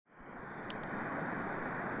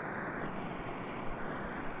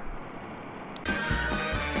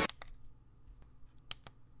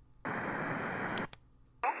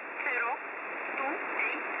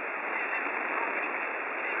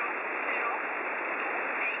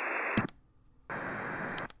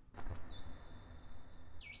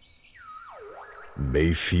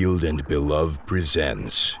Mayfield and Beloved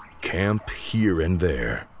presents Camp Here and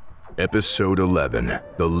There. Episode 11,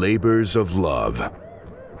 The Labors of Love.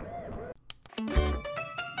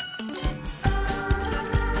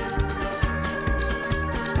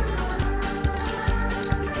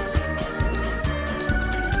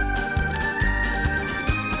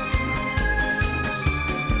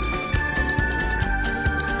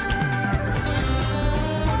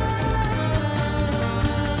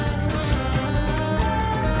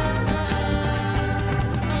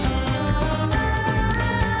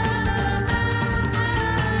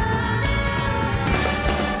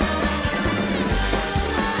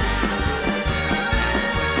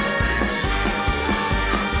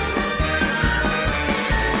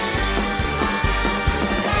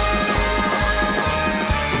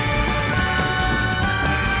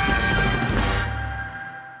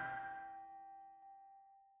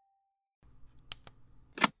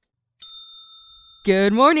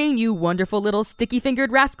 Good morning, you wonderful little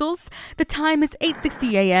sticky-fingered rascals. The time is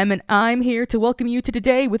 8:60 a.m. and I'm here to welcome you to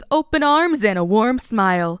today with open arms and a warm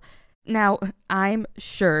smile. Now, I'm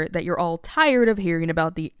sure that you're all tired of hearing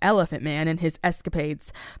about the Elephant Man and his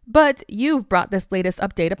escapades, but you've brought this latest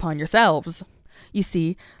update upon yourselves. You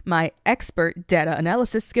see, my expert data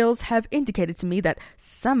analysis skills have indicated to me that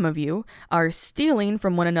some of you are stealing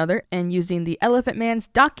from one another and using the Elephant Man's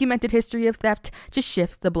documented history of theft to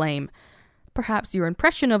shift the blame. Perhaps your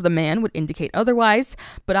impression of the man would indicate otherwise,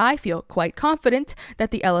 but I feel quite confident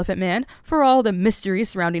that the Elephant Man, for all the mystery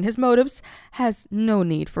surrounding his motives, has no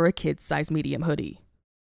need for a kid-size medium hoodie.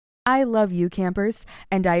 I love you, campers,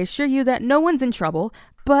 and I assure you that no one's in trouble,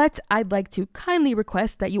 but I'd like to kindly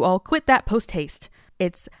request that you all quit that post-haste.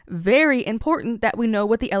 It's very important that we know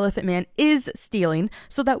what the Elephant Man is stealing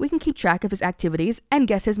so that we can keep track of his activities and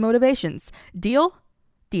guess his motivations. Deal?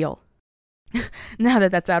 Deal. Now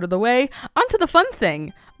that that's out of the way, on to the fun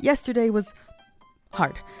thing. Yesterday was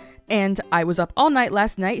hard, and I was up all night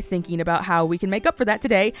last night thinking about how we can make up for that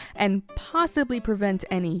today and possibly prevent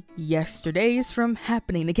any yesterdays from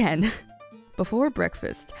happening again. Before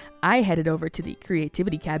breakfast, I headed over to the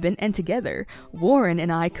creativity cabin, and together, Warren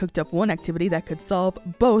and I cooked up one activity that could solve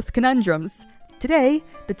both conundrums. Today,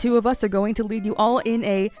 the two of us are going to lead you all in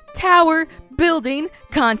a tower building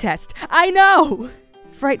contest. I know!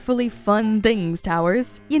 Frightfully fun things,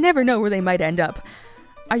 towers. You never know where they might end up.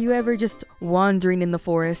 Are you ever just wandering in the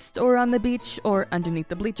forest, or on the beach, or underneath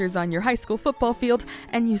the bleachers on your high school football field,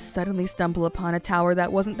 and you suddenly stumble upon a tower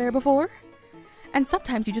that wasn't there before? And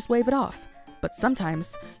sometimes you just wave it off. But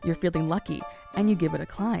sometimes you're feeling lucky, and you give it a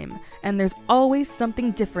climb, and there's always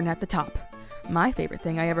something different at the top. My favorite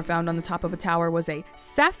thing I ever found on the top of a tower was a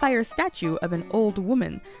sapphire statue of an old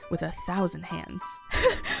woman with 1,000 hands.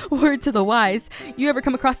 Word to the wise, you ever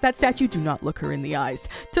come across that statue, do not look her in the eyes.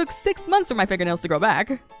 Took 6 months for my fingernails to grow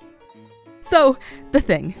back. So, the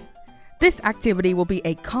thing. This activity will be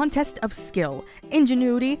a contest of skill,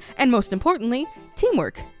 ingenuity, and most importantly,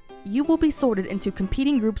 teamwork. You will be sorted into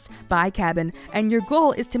competing groups by cabin, and your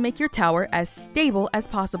goal is to make your tower as stable as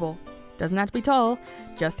possible. Doesn't have to be tall,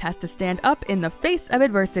 just has to stand up in the face of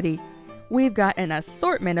adversity. We've got an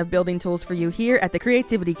assortment of building tools for you here at the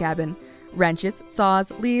Creativity Cabin. Wrenches,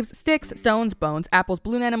 saws, leaves, sticks, stones, bones, apples,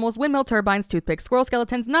 balloon animals, windmill turbines, toothpicks, squirrel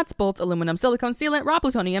skeletons, nuts, bolts, aluminum, silicone sealant, raw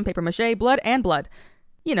plutonium, paper mache, blood, and blood.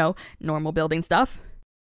 You know, normal building stuff.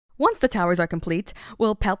 Once the towers are complete,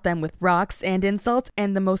 we'll pelt them with rocks and insults,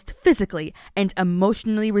 and the most physically and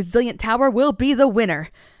emotionally resilient tower will be the winner.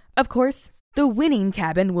 Of course, the winning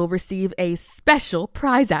cabin will receive a special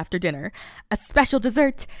prize after dinner, a special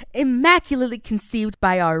dessert immaculately conceived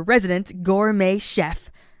by our resident gourmet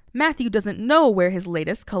chef. Matthew doesn't know where his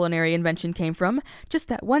latest culinary invention came from, just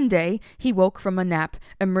that one day he woke from a nap,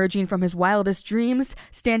 emerging from his wildest dreams,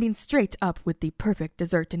 standing straight up with the perfect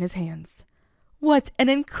dessert in his hands. What an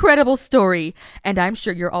incredible story! And I'm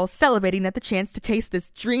sure you're all salivating at the chance to taste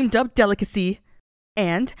this dreamed-up delicacy.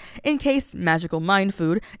 And, in case magical mind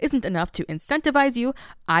food isn't enough to incentivize you,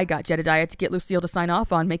 I got Jedediah to get Lucille to sign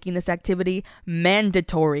off on making this activity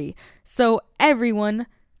mandatory. So everyone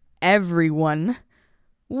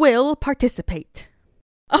will participate.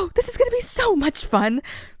 Oh, this is gonna be so much fun!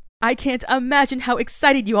 I can't imagine how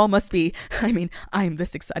excited you all must be. I mean, I'm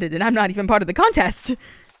this excited and I'm not even part of the contest!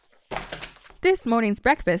 This morning's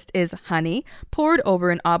breakfast is honey, poured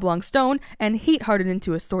over an oblong stone and heat hardened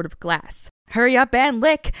into a sort of glass. Hurry up and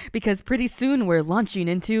lick, because pretty soon we're launching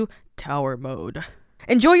into tower mode.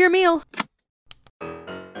 Enjoy your meal!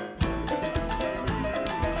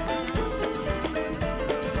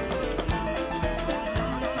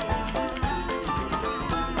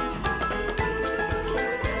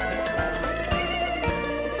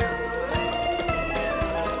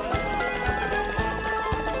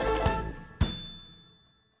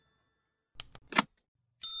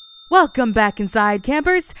 Welcome back inside,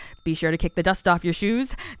 campers. Be sure to kick the dust off your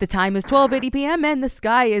shoes. The time is 12:80 p.m. and the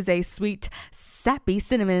sky is a sweet, sappy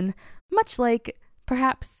cinnamon, much like,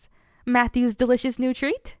 perhaps, Matthew's delicious new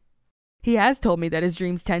treat. He has told me that his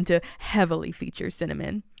dreams tend to heavily feature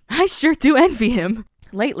cinnamon. I sure do envy him.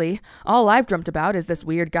 Lately, all I've dreamt about is this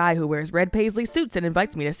weird guy who wears red paisley suits and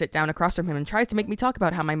invites me to sit down across from him and tries to make me talk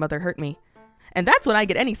about how my mother hurt me. And that's when I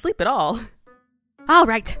get any sleep at all. All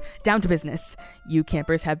right, down to business. You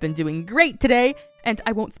campers have been doing great today, and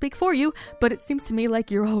I won't speak for you, but it seems to me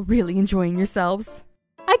like you're all really enjoying yourselves.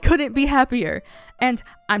 I couldn't be happier. And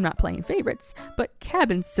I'm not playing favorites, but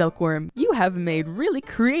Cabin Silkworm, you have made really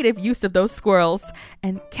creative use of those squirrels.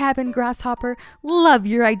 And Cabin Grasshopper, love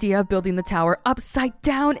your idea of building the tower upside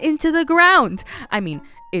down into the ground. I mean,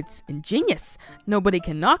 it's ingenious. Nobody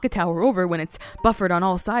can knock a tower over when it's buffered on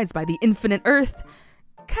all sides by the infinite earth.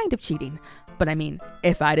 Kind of cheating. But I mean,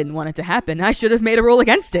 if I didn't want it to happen, I should have made a rule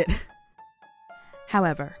against it.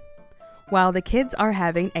 However, while the kids are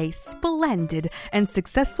having a splendid and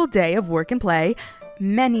successful day of work and play,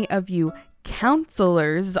 many of you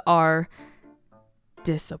counselors are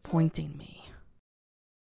disappointing me.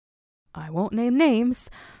 I won't name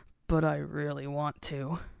names, but I really want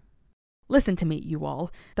to. Listen to me, you all.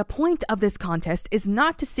 The point of this contest is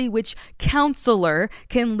not to see which counselor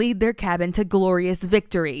can lead their cabin to glorious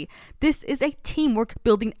victory. This is a teamwork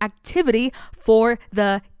building activity for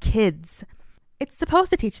the kids. It's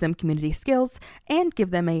supposed to teach them community skills and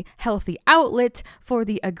give them a healthy outlet for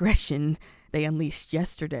the aggression they unleashed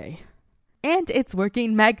yesterday. And it's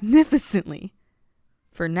working magnificently.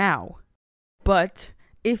 For now. But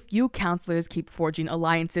if you counselors keep forging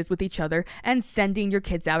alliances with each other and sending your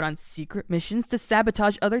kids out on secret missions to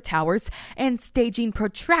sabotage other towers and staging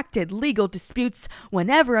protracted legal disputes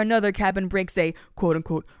whenever another cabin breaks a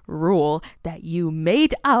quote-unquote rule that you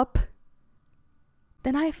made up,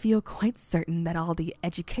 then I feel quite certain that all the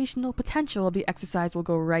educational potential of the exercise will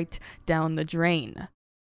go right down the drain.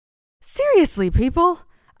 Seriously, people!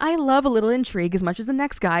 I love a little intrigue as much as the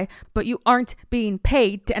next guy, but you aren't being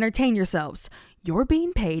paid to entertain yourselves. You're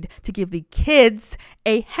being paid to give the kids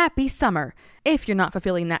a happy summer. If you're not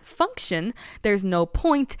fulfilling that function, there's no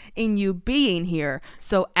point in you being here,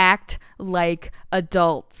 so act like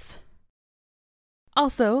adults.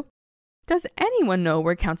 Also, does anyone know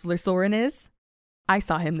where Counselor Soren is? I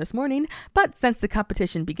saw him this morning, but since the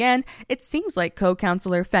competition began, it seems like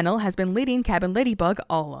co-counselor Fennel has been leading Cabin Ladybug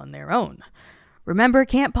all on their own. Remember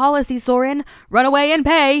camp policy, Soren. Run away and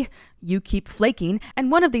pay. You keep flaking, and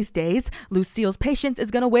one of these days, Lucille's patience is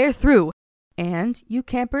going to wear through. And you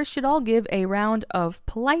campers should all give a round of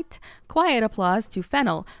polite, quiet applause to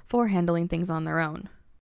Fennel for handling things on their own.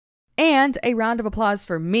 And a round of applause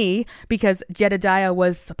for me, because Jedediah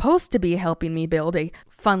was supposed to be helping me build a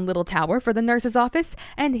fun little tower for the nurse's office,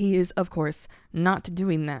 and he is, of course, not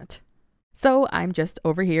doing that. So I'm just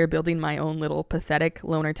over here building my own little pathetic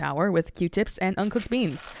loner tower with Q-tips and uncooked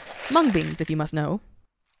beans. Mung beans, if you must know.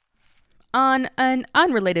 On an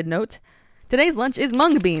unrelated note, today's lunch is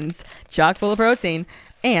mung beans, chock full of protein,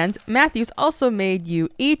 and Matthew's also made you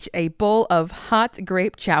each a bowl of hot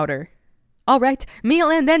grape chowder. All right, meal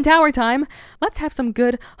and then tower time. Let's have some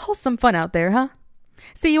good, wholesome fun out there, huh?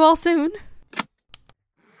 See you all soon.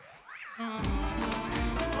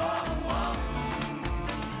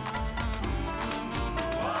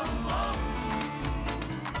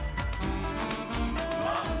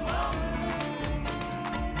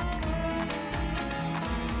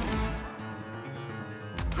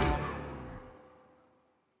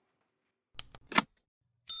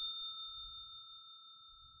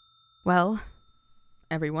 Well,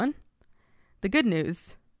 everyone, the good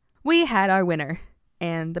news, we had our winner.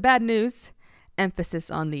 And the bad news, emphasis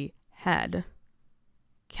on the had.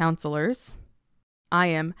 Counselors, I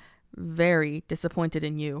am very disappointed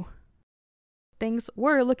in you. Things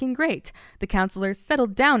were looking great. The counselors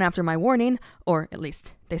settled down after my warning, or at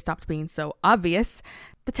least they stopped being so obvious.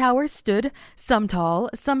 The towers stood, some tall,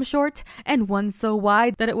 some short, and one so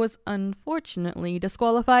wide that it was unfortunately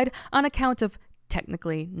disqualified on account of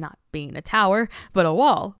technically not being a tower, but a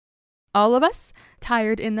wall. All of us,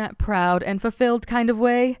 tired in that proud and fulfilled kind of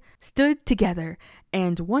way, stood together,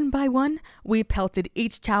 and one by one, we pelted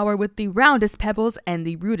each tower with the roundest pebbles and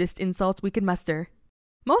the rudest insults we could muster.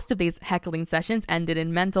 Most of these heckling sessions ended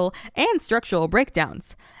in mental and structural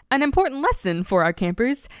breakdowns, an important lesson for our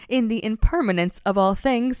campers in the impermanence of all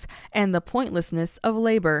things and the pointlessness of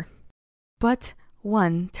labor. But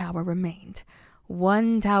one tower remained.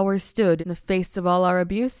 One tower stood in the face of all our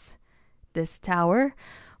abuse. This tower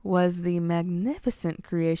was the magnificent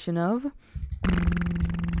creation of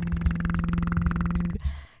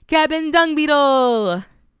Cabin Dung Beetle!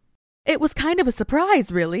 It was kind of a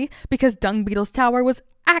surprise, really, because Dung Beetle's tower was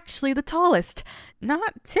actually the tallest.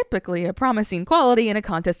 Not typically a promising quality in a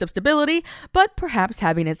contest of stability, but perhaps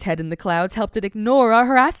having its head in the clouds helped it ignore our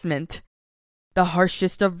harassment. The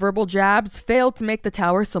harshest of verbal jabs failed to make the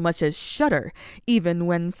tower so much as shudder, even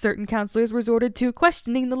when certain counselors resorted to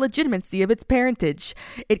questioning the legitimacy of its parentage.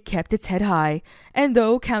 It kept its head high, and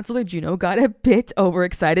though Counselor Juno got a bit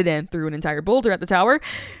overexcited and threw an entire boulder at the tower,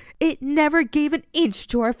 it never gave an inch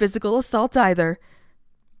to our physical assault either.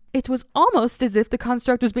 It was almost as if the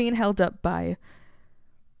construct was being held up by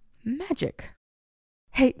magic.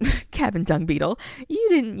 Hey, Cabin Dung Beetle, you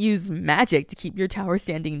didn't use magic to keep your tower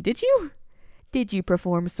standing, did you? Did you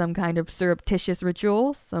perform some kind of surreptitious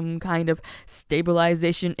ritual, some kind of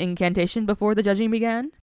stabilization incantation before the judging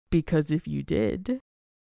began? Because if you did...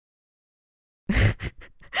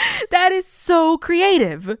 That is so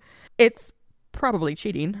creative! It's probably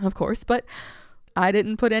cheating, of course, but I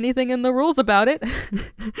didn't put anything in the rules about it.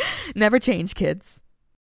 Never change, kids.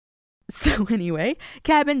 So anyway,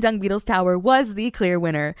 Cabin Dung Beetle's tower was the clear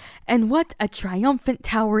winner, and what a triumphant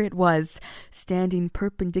tower it was, standing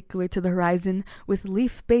perpendicular to the horizon, with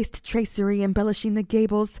leaf-based tracery embellishing the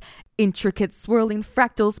gables, intricate swirling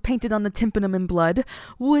fractals painted on the tympanum in blood,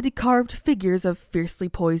 wood-carved figures of fiercely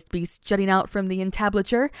poised beasts jutting out from the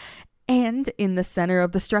entablature, and in the center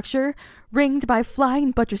of the structure, ringed by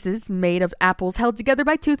flying buttresses made of apples held together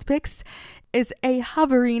by toothpicks, is a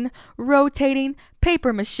hovering, rotating,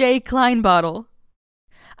 papier-mâché Klein bottle.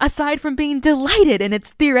 Aside from being delighted in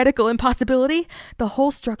its theoretical impossibility, the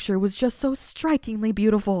whole structure was just so strikingly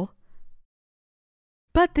beautiful.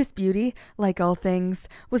 But this beauty, like all things,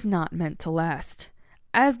 was not meant to last.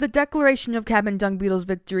 As the declaration of Cabin Dung Beetle's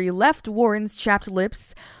victory left Warren's chapped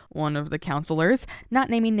lips, one of the counselors, not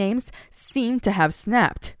naming names, seemed to have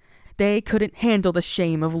snapped. They couldn't handle the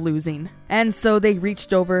shame of losing, and so they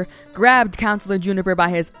reached over, grabbed Counselor Juniper by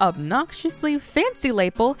his obnoxiously fancy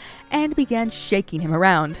lapel, and began shaking him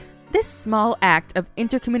around. This small act of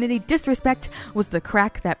intercommunity disrespect was the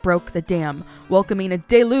crack that broke the dam, welcoming a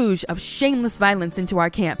deluge of shameless violence into our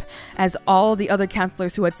camp, as all the other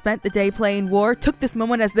counselors who had spent the day playing war took this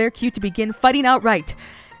moment as their cue to begin fighting outright,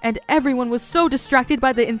 and everyone was so distracted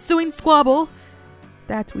by the ensuing squabble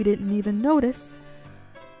that we didn't even notice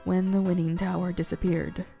when the winning tower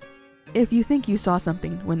disappeared. If you think you saw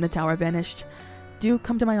something when the tower vanished, do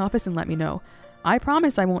come to my office and let me know. I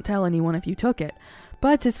promise I won't tell anyone if you took it,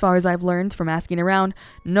 but as far as I've learned from asking around,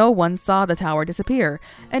 no one saw the tower disappear,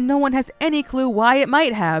 and no one has any clue why it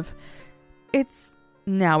might have. It's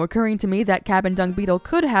now occurring to me that Cabin Dung Beetle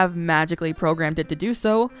could have magically programmed it to do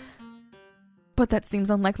so, but that seems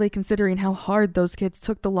unlikely considering how hard those kids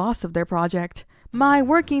took the loss of their project. My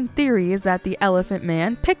working theory is that the Elephant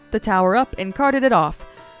Man picked the tower up and carted it off.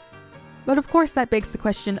 But of course that begs the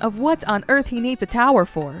question of what on earth he needs a tower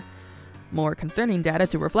for. More concerning data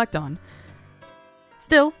to reflect on.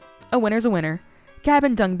 Still, a winner's a winner.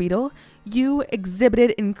 Cabin Dung Beetle, you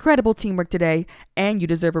exhibited incredible teamwork today, and you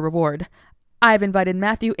deserve a reward. I've invited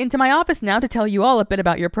Matthew into my office now to tell you all a bit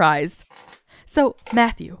about your prize. So,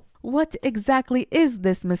 Matthew, what exactly is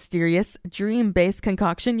this mysterious, dream-based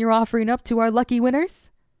concoction you're offering up to our lucky winners?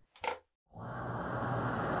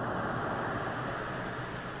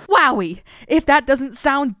 Wowie! If that doesn't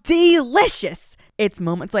sound delicious! It's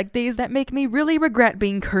moments like these that make me really regret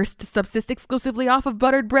being cursed to subsist exclusively off of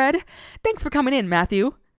buttered bread. Thanks for coming in,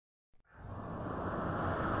 Matthew.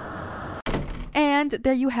 And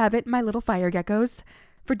there you have it, my little fire geckos.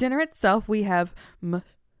 For dinner itself, we have mushroom.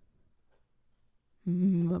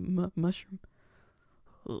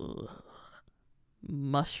 Ugh.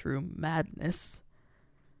 Mushroom madness.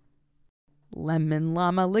 Lemon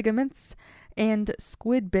llama ligaments and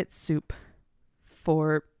squid bit soup.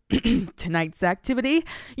 For tonight's activity,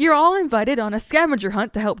 you're all invited on a scavenger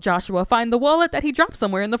hunt to help Joshua find the wallet that he dropped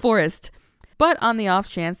somewhere in the forest. But on the off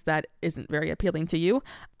chance that isn't very appealing to you,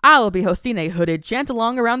 I'll be hosting a hooded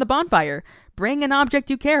chant-along around the bonfire. Bring an object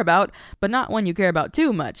you care about, but not one you care about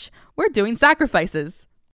too much. We're doing sacrifices.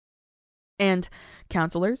 And,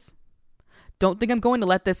 counselors, don't think I'm going to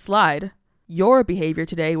let this slide. Your behavior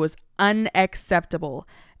today was unacceptable,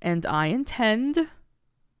 and I intend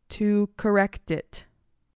to correct it.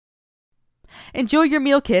 Enjoy your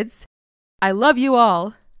meal, kids. I love you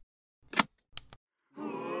all.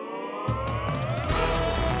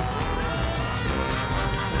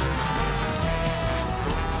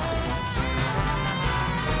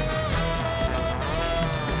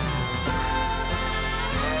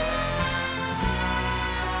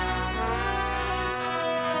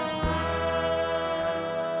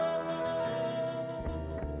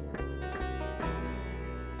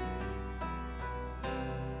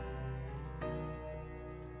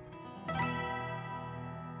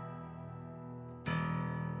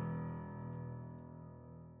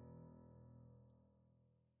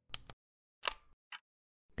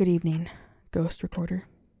 Good evening, Ghost Recorder.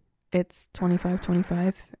 It's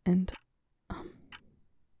 25:25, and,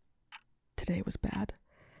 today was bad.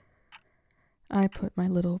 I put my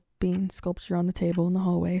little bean sculpture on the table in the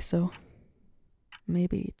hallway, so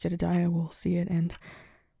maybe Jedediah will see it and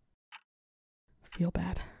feel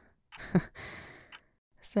bad.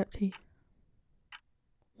 Except he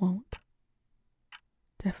won't.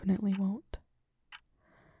 Definitely won't.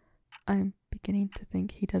 I'm beginning to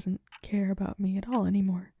think he doesn't care about me at all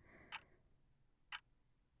anymore.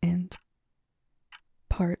 And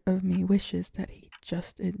part of me wishes that he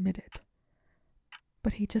just admit it.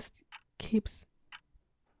 But he just keeps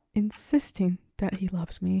insisting that he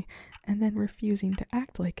loves me and then refusing to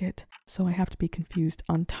act like it. So I have to be confused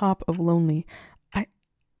on top of lonely. I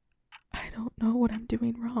don't know what I'm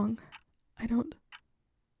doing wrong.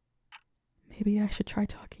 Maybe I should try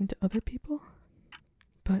talking to other people?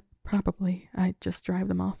 But probably I'd just drive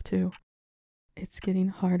them off too. It's getting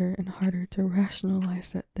harder and harder to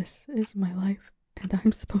rationalize that this is my life and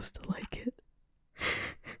I'm supposed to like it.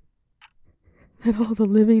 That all the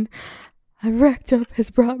living I've racked up has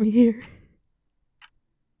brought me here.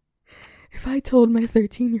 If I told my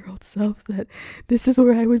 13-year-old self that this is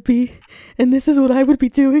where I would be and this is what I would be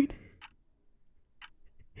doing,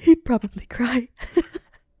 he'd probably cry.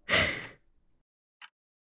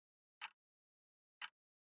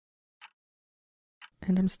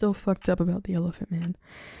 And I'm still fucked up about the Elephant Man.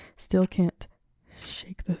 Still can't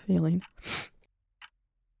shake the feeling. Of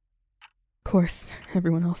course,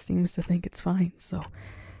 everyone else seems to think it's fine, so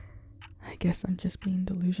I guess I'm just being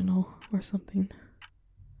delusional or something.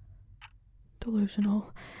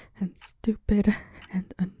 Delusional and stupid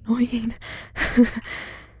and annoying.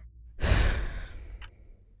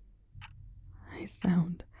 I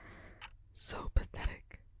sound so pathetic.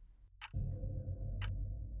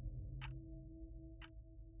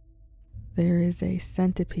 There is a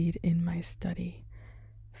centipede in my study,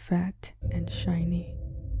 fat and shiny,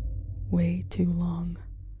 way too long.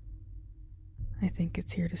 I think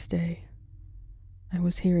it's here to stay. I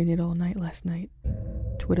was hearing it all night last night,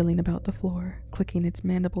 twiddling about the floor, clicking its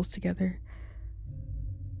mandibles together.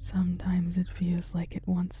 Sometimes it feels like it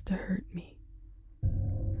wants to hurt me.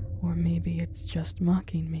 Or maybe it's just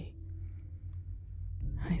mocking me.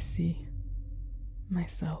 I see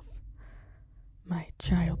myself, my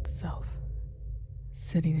child self,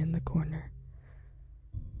 sitting in the corner.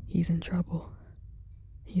 He's in trouble.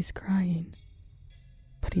 He's crying,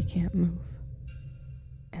 but he can't move.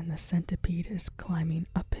 And the centipede is climbing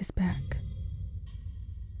up his back.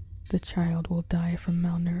 The child will die from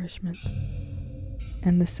malnourishment,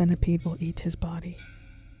 and the centipede will eat his body.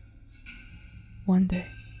 One day,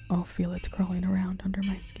 I'll feel it crawling around under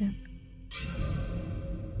my skin.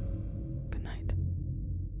 Good night.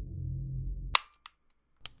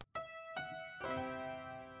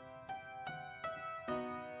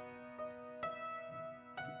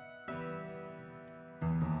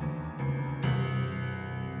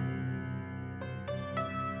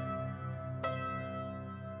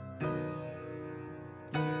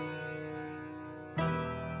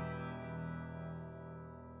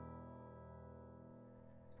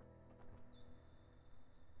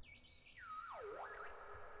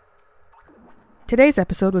 Today's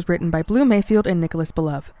episode was written by Blue Mayfield and Nicholas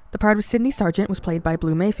Belove. The part of Sydney Sargent was played by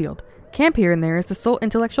Blue Mayfield. Camp Here and There is the sole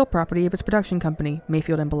intellectual property of its production company,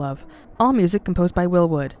 Mayfield and Belove. All music composed by Will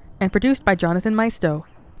Wood, and produced by Jonathan Maisto.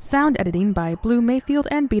 Sound editing by Blue Mayfield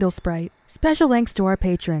and Beetle Sprite. Special thanks to our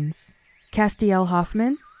patrons: Castiel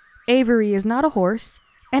Hoffman, Avery is Not a Horse,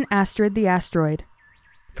 and Astrid the Asteroid.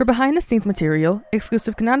 For behind-the-scenes material,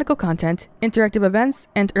 exclusive canonical content, interactive events,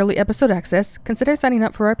 and early episode access, consider signing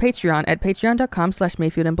up for our Patreon at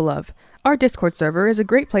patreon.com/MayfieldandBelove. Our Discord server is a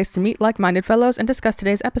great place to meet like-minded fellows and discuss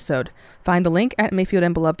today's episode. Find the link at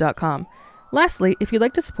mayfieldandbelove.com. Lastly, if you'd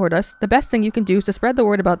like to support us, the best thing you can do is to spread the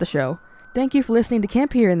word about the show. Thank you for listening to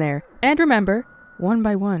Camp Here and There, and remember, one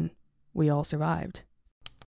by one, we all survived.